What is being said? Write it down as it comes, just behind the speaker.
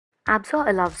Apxor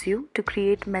allows you to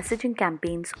create messaging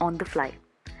campaigns on the fly.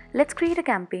 Let's create a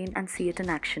campaign and see it in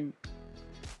action.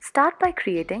 Start by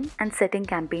creating and setting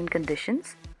campaign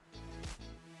conditions.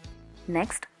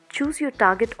 Next, choose your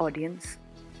target audience.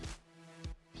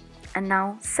 And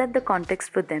now set the context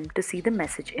for them to see the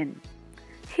message in.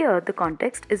 Here, the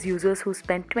context is users who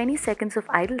spend 20 seconds of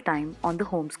idle time on the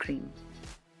home screen.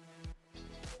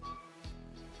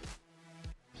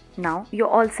 Now you're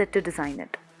all set to design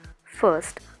it.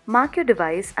 First, mark your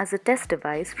device as a test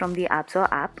device from the Apxor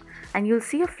app and you'll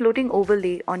see a floating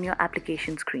overlay on your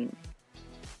application screen.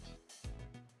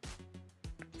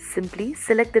 Simply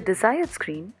select the desired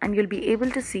screen and you'll be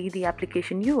able to see the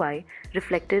application UI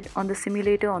reflected on the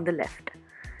simulator on the left.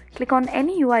 Click on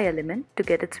any UI element to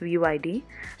get its view ID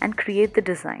and create the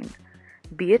design,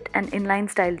 be it an inline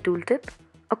style tooltip,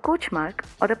 a coach mark,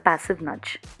 or a passive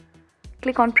nudge.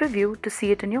 Click on Preview to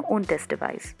see it in your own test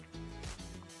device.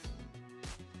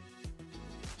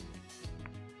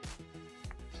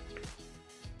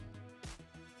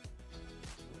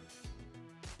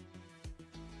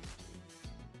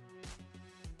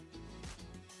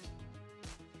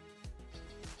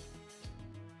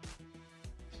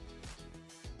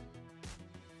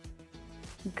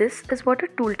 This is what a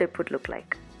tooltip would look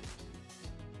like.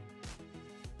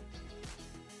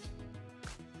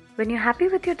 When you're happy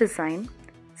with your design,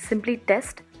 simply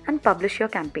test and publish your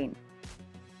campaign.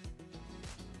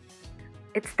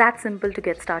 It's that simple to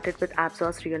get started with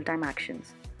Apxor's real-time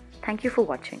actions. Thank you for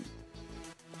watching.